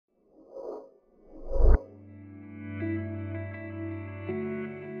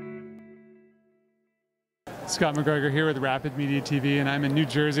Scott McGregor here with Rapid Media TV, and I'm in New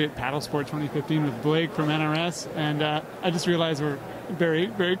Jersey at Paddlesports 2015 with Blake from NRS, and I just realized we're very,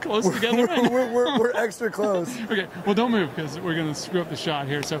 very close together right now. We're extra close. Okay, well, don't move because we're going to screw up the shot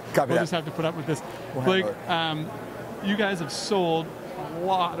here, so we'll just have to put up with this. Blake, you guys have sold a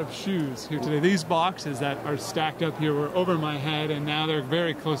lot of shoes here today. These boxes that are stacked up here were over my head, and now they're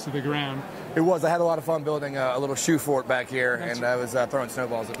very close to the ground. It was. I had a lot of fun building a little shoe fort back here, and I was throwing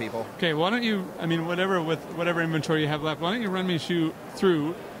snowballs at people. Okay, why don't you, with whatever inventory you have left, why don't you run me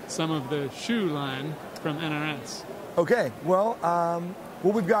through some of the shoe line from NRS? Okay, well,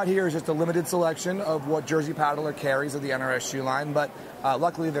 what we've got here is just a limited selection of what Jersey Paddler carries of the NRS shoe line, but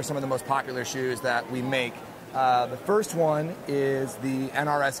luckily they're some of the most popular shoes that we make. The first one is the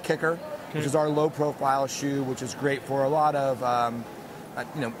NRS Kicker, which is our low-profile shoe, which is great for a lot of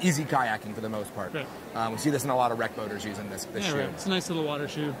easy kayaking for the most part. Right. We see this in a lot of wreck boaters using this shoe. Right. It's a nice little water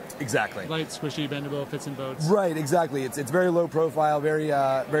shoe. Exactly. Light, squishy, bendable, fits in boats. Right, exactly. It's very low profile, very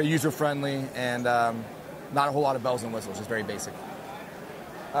user-friendly, and not a whole lot of bells and whistles, just very basic.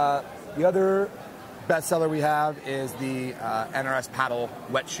 The other bestseller we have is the NRS Paddle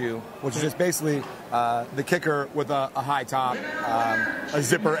Wet Shoe, which is just basically the Kicker with a high top, a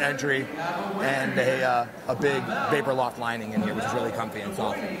zipper entry, and a big vapor loft lining in here, which is really comfy and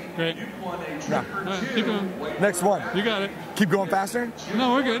soft. Great. Yeah. Keep going. Next one. You got it. Keep going faster?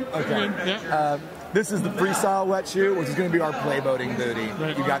 No, we're good. Okay. We're good. Yeah. This is the Freestyle Wet Shoe, which is going to be our play boating booty.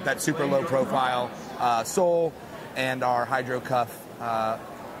 Right. You got that super low profile sole and our hydro cuff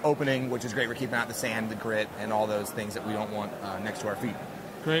opening, which is great for keeping out the sand, the grit, and all those things that we don't want next to our feet.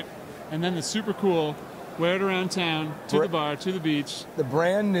 Great. And then the super cool, wear it around town, to the bar, to the beach. The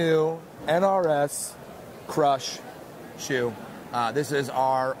brand new NRS Crush shoe. This is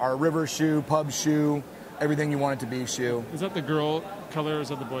our river shoe, pub shoe, everything you want it to be shoe. Is that the girl color or is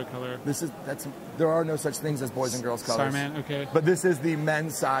that the boy color? There are no such things as boys and girls colors. Sorry, man. Okay. But this is the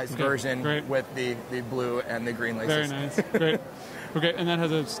men's size version great. With the blue and the green laces. Very nice. Great. Okay, and that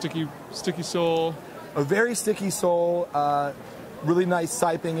has a sticky sole. A very sticky sole, really nice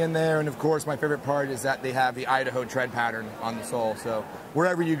siping in there, and of course my favorite part is that they have the Idaho tread pattern on the sole, so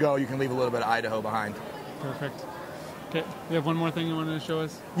wherever you go you can leave a little bit of Idaho behind. Perfect. Okay, you have one more thing you wanted to show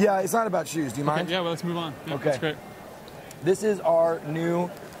us? Yeah, it's not about shoes. Do you mind? Yeah, well, let's move on. Yeah, okay. That's great. This is our new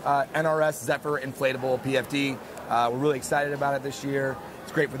NRS Zephyr Inflatable PFD. We're really excited about it this year.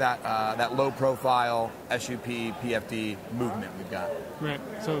 It's great for that low-profile SUP PFD movement we've got. Right.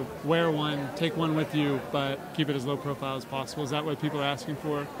 So wear one, take one with you, but keep it as low profile as possible. Is that what people are asking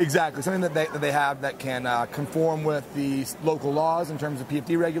for? Exactly. Something that they have that can conform with the local laws in terms of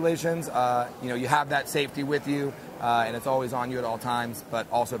PFD regulations. You have that safety with you, and it's always on you at all times, but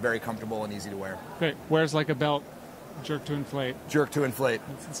also very comfortable and easy to wear. Great. Wears like a belt. Jerk to inflate. Jerk to inflate.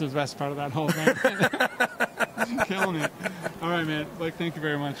 That's the best part of that whole thing. Killing it. All right, man. Blake, thank you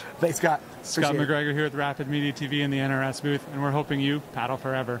very much. Thanks, Scott. Scott McGregor here with Rapid Media TV in the NRS booth, and we're hoping you paddle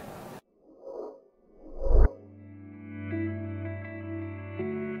forever.